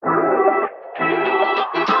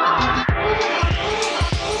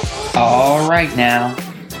right now,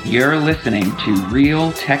 you're listening to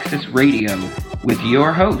Real Texas Radio with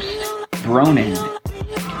your host, Bronin.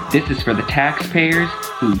 This is for the taxpayers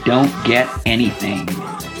who don't get anything.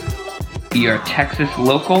 Your Texas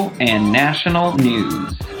local and national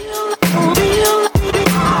news.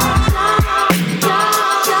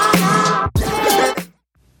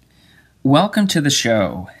 Welcome to the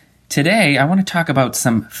show. Today, I want to talk about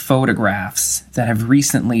some photographs that have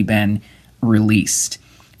recently been released,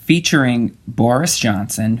 featuring Boris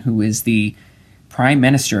Johnson, who is the Prime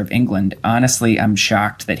Minister of England. Honestly, I'm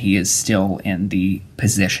shocked that he is still in the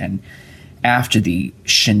position after the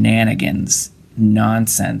shenanigans,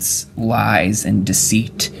 nonsense, lies, and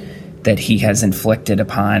deceit that he has inflicted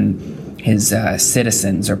upon his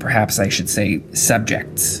citizens, or perhaps I should say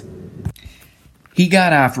subjects. He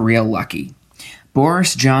got off real lucky.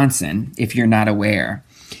 Boris Johnson, if you're not aware,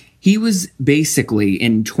 he was basically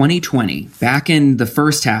in 2020, back in the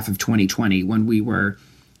first half of 2020, when we were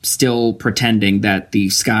still pretending that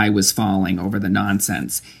the sky was falling over the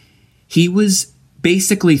nonsense, he was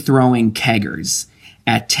basically throwing Keggers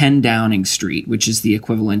at 10 Downing Street, which is the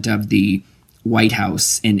equivalent of the White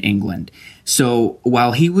House in England. So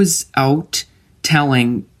while he was out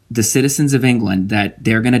telling the citizens of England that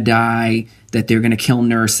they're going to die, that they're going to kill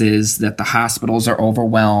nurses, that the hospitals are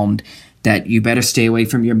overwhelmed, that you better stay away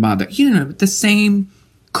from your mother. You know, the same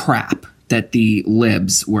crap that the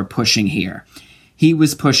libs were pushing here. He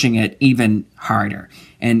was pushing it even harder.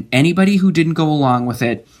 And anybody who didn't go along with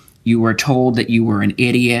it, you were told that you were an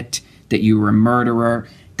idiot, that you were a murderer,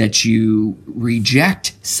 that you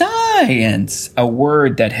reject science, a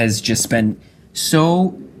word that has just been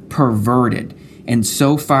so perverted and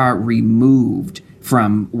so far removed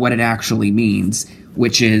from what it actually means,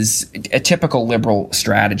 which is a typical liberal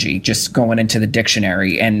strategy, just going into the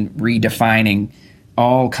dictionary and redefining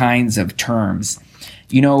all kinds of terms.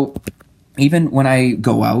 You know, even when I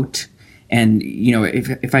go out and, you know,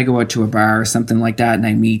 if I go out to a bar or something like that and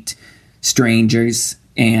I meet strangers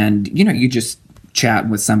and, you know, you just chat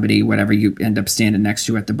with somebody, whatever you end up standing next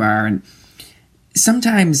to at the bar. And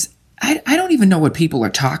sometimes I don't even know what people are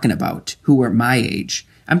talking about who are my age.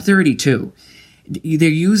 I'm 32. They're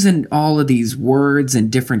using all of these words in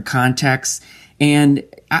different contexts, and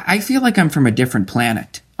I feel like I'm from a different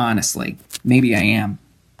planet, honestly. Maybe I am.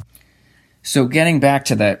 So getting back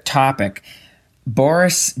to the topic,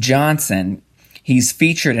 Boris Johnson, he's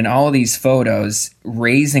featured in all of these photos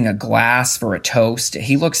raising a glass for a toast.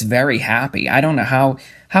 He looks very happy. I don't know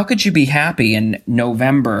how could you be happy in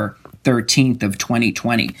November 13th of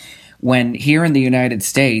 2020 when here in the United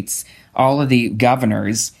States, all of the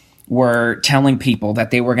governors were telling people that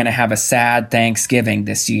they were going to have a sad Thanksgiving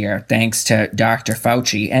this year, thanks to Dr.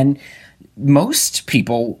 Fauci, and most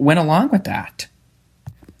people went along with that.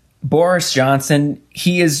 Boris Johnson,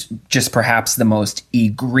 he is just perhaps the most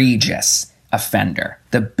egregious offender,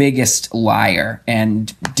 the biggest liar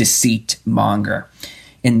and deceit monger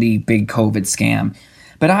in the big COVID scam.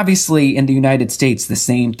 But obviously in the United States, the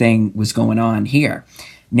same thing was going on here.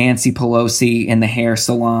 Nancy Pelosi in the hair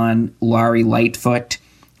salon, Lori Lightfoot,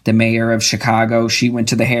 the mayor of Chicago, she went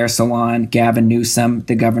to the hair salon. Gavin Newsom,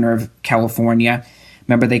 the governor of California.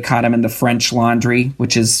 Remember, they caught him in the French Laundry,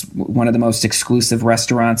 which is one of the most exclusive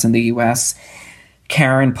restaurants in the U.S.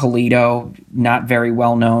 Karen Polito, not very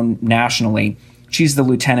well known nationally. She's the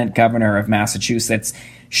lieutenant governor of Massachusetts.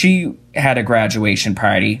 She had a graduation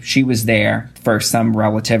party. She was there for some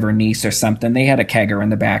relative or niece or something. They had a kegger in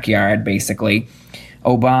the backyard, basically.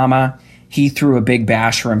 Obama, he threw a big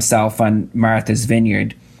bash for himself on Martha's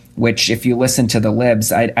Vineyard, which if you listen to the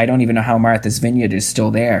libs, I don't even know how Martha's Vineyard is still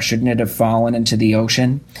there. Shouldn't it have fallen into the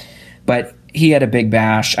ocean? But he had a big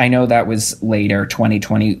bash. I know that was later,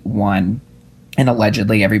 2021, and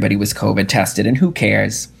allegedly everybody was COVID tested, and who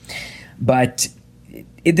cares? But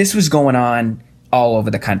this was going on all over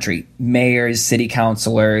the country. Mayors, city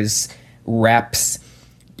councilors, reps,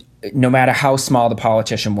 no matter how small the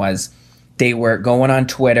politician was, they were going on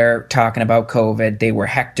Twitter talking about COVID. They were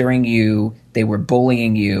hectoring you. They were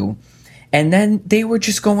bullying you. And then they were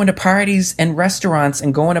just going to parties and restaurants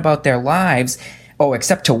and going about their lives. Oh,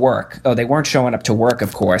 except to work. Oh, they weren't showing up to work,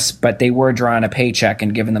 of course, but they were drawing a paycheck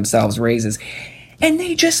and giving themselves raises. And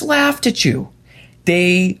they just laughed at you.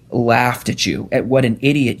 They laughed at you, at what an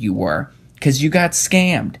idiot you were, because you got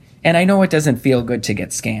scammed. And I know it doesn't feel good to get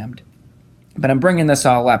scammed. But I'm bringing this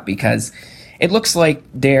all up because it looks like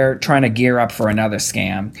they're trying to gear up for another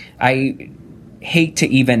scam. I hate to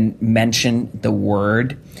even mention the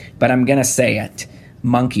word, but I'm going to say it.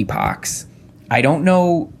 Monkeypox. I don't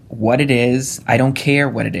know what it is. I don't care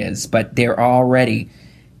what it is, but they're already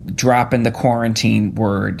dropping the quarantine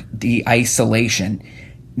word, the isolation.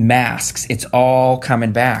 masks. It's all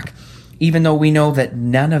coming back, even though we know that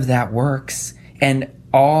none of that works. And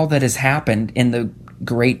all that has happened in the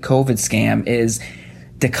great COVID scam is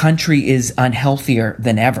the country is unhealthier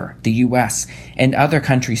than ever, the US and other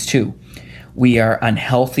countries too. We are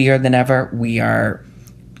unhealthier than ever. We are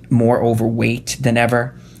more overweight than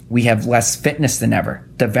ever. We have less fitness than ever,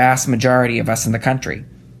 the vast majority of us in the country.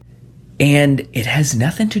 And it has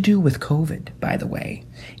nothing to do with COVID, by the way.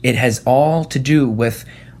 It has all to do with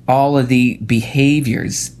all of the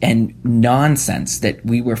behaviors and nonsense that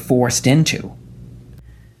we were forced into.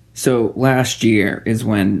 So last year is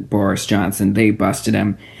when Boris Johnson, they busted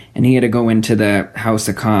him, and he had to go into the House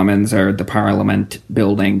of Commons or the Parliament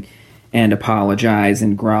building and apologize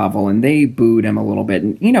and grovel, and they booed him a little bit.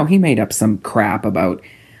 And, you know, he made up some crap about,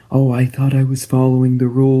 oh, I thought I was following the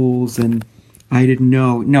rules and I didn't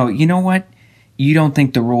know. No, you know what? You don't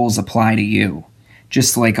think the rules apply to you.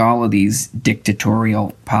 Just like all of these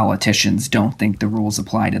dictatorial politicians don't think the rules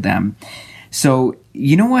apply to them. So,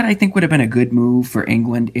 you know what I think would have been a good move for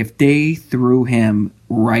England? If they threw him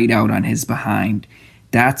right out on his behind.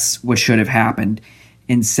 That's what should have happened.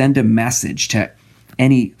 And send a message to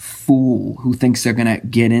any fool who thinks they're going to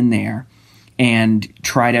get in there and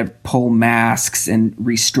try to pull masks and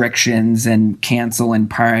restrictions and cancel in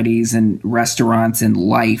parties and restaurants and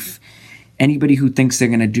life. Anybody who thinks they're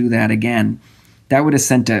going to do that again, that would have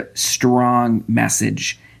sent a strong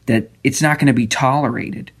message that it's not going to be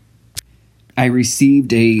tolerated. I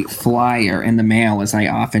received a flyer in the mail, as I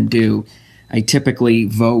often do. I typically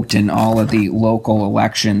vote in all of the local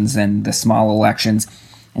elections and the small elections,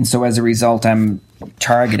 and so as a result, I'm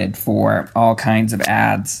targeted for all kinds of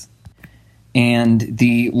ads. And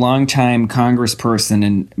the longtime congressperson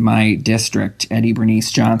in my district, Eddie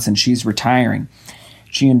Bernice Johnson, she's retiring.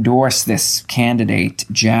 She endorsed this candidate,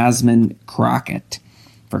 Jasmine Crockett,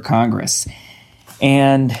 for Congress.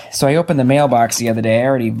 And so I opened the mailbox the other day. I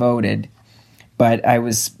already voted, but I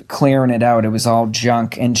was clearing it out. It was all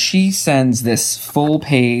junk. And she sends this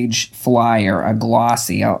full-page flyer, a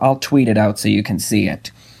glossy. I'll tweet it out so you can see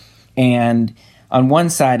it. And on one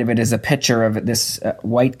side of it is a picture of this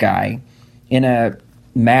white guy in a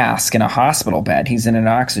mask in a hospital bed. He's in an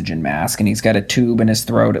oxygen mask, and he's got a tube in his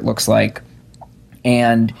throat, it looks like.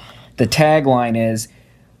 And the tagline is,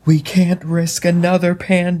 "We can't risk another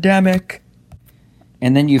pandemic."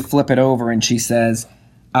 And then you flip it over and she says,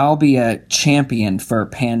 "I'll be a champion for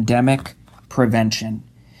pandemic prevention."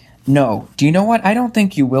 No, do you know what? I don't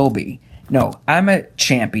think you will be. No, I'm a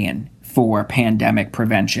champion for pandemic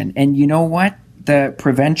prevention. And you know what the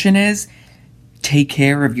prevention is? Take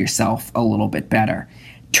care of yourself a little bit better.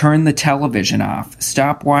 Turn the television off.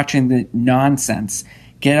 Stop watching the nonsense.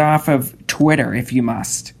 Get off of Twitter if you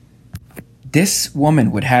must. This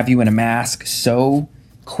woman would have you in a mask so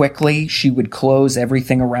quickly. She would close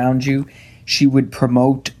everything around you. She would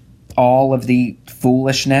promote all of the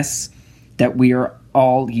foolishness that we are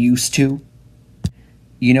all used to.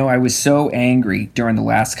 You know, I was so angry during the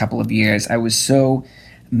last couple of years. I was so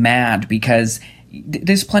mad because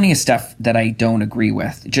there's plenty of stuff that I don't agree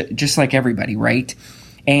with, just like everybody, right?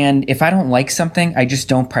 And if I don't like something, I just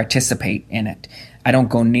don't participate in it. I don't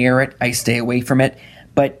go near it. I stay away from it.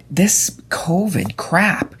 But this COVID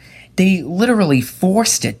crap, they literally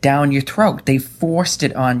forced it down your throat. They forced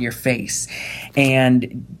it on your face.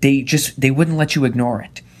 And they wouldn't let you ignore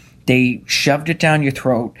it. They shoved it down your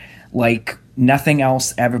throat like nothing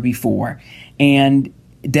else ever before. And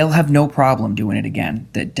they'll have no problem doing it again,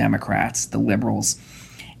 the Democrats, the liberals.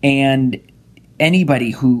 And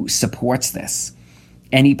anybody who supports this,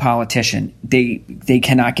 any politician, they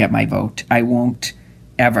cannot get my vote. I won't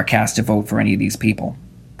ever cast a vote for any of these people.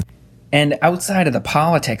 And outside of the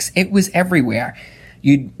politics, it was everywhere.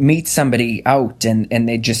 You'd meet somebody out and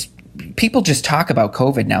people just talk about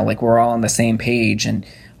COVID now like we're all on the same page. And,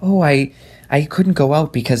 oh, I couldn't go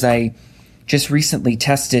out because I just recently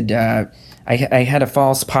tested, I had a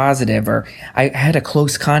false positive, or I had a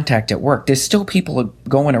close contact at work. There's still people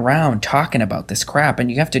going around talking about this crap,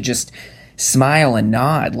 and you have to just smile and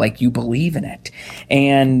nod like you believe in it.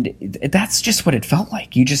 And that's just what it felt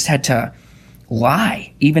like. You just had to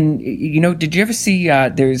lie. Even, did you ever see,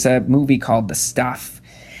 there's a movie called The Stuff,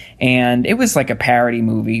 and it was like a parody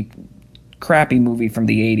movie, crappy movie from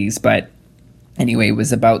the 80s, but anyway, it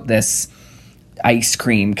was about this ice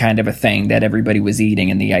cream kind of a thing that everybody was eating,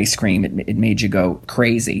 and the ice cream, it made you go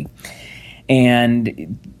crazy.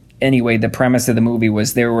 And anyway, the premise of the movie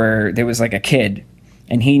was there was like a kid,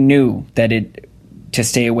 and he knew that to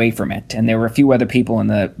stay away from it. And there were a few other people in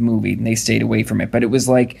the movie, and they stayed away from it. But it was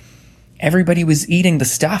like everybody was eating the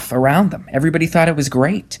stuff around them. Everybody thought it was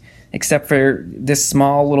great. except for this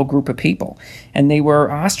small little group of people. And they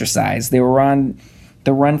were ostracized. They were on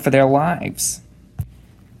the run for their lives.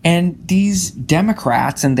 And these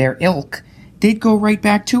Democrats and their ilk, they'd go right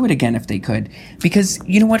back to it again if they could. Because,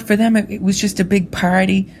 you know what, for them, it was just a big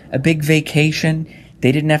party, a big vacation.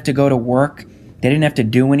 They didn't have to go to work. They didn't have to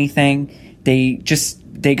do anything. They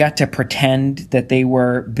got to pretend that they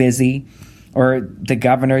were busy. Or the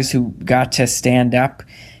governors who got to stand up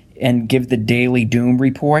and give the Daily Doom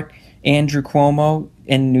report. Andrew Cuomo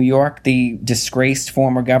in New York, the disgraced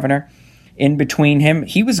former governor, in between him,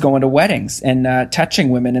 he was going to weddings and touching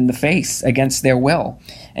women in the face against their will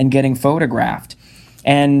and getting photographed.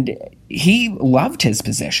 And he loved his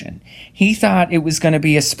position. He thought it was going to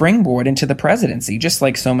be a springboard into the presidency, just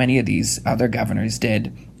like so many of these other governors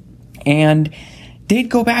did. And they'd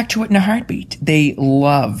go back to it in a heartbeat. They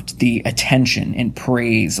loved the attention and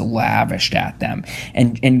praise lavished at them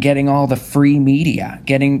and getting all the free media,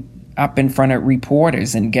 getting up in front of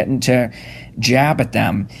reporters and getting to jab at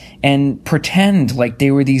them and pretend like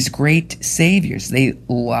they were these great saviors. They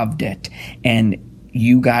loved it. And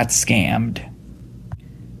you got scammed.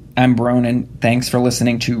 I'm Bronin. Thanks for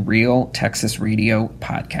listening to Real Texas Radio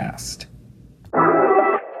Podcast.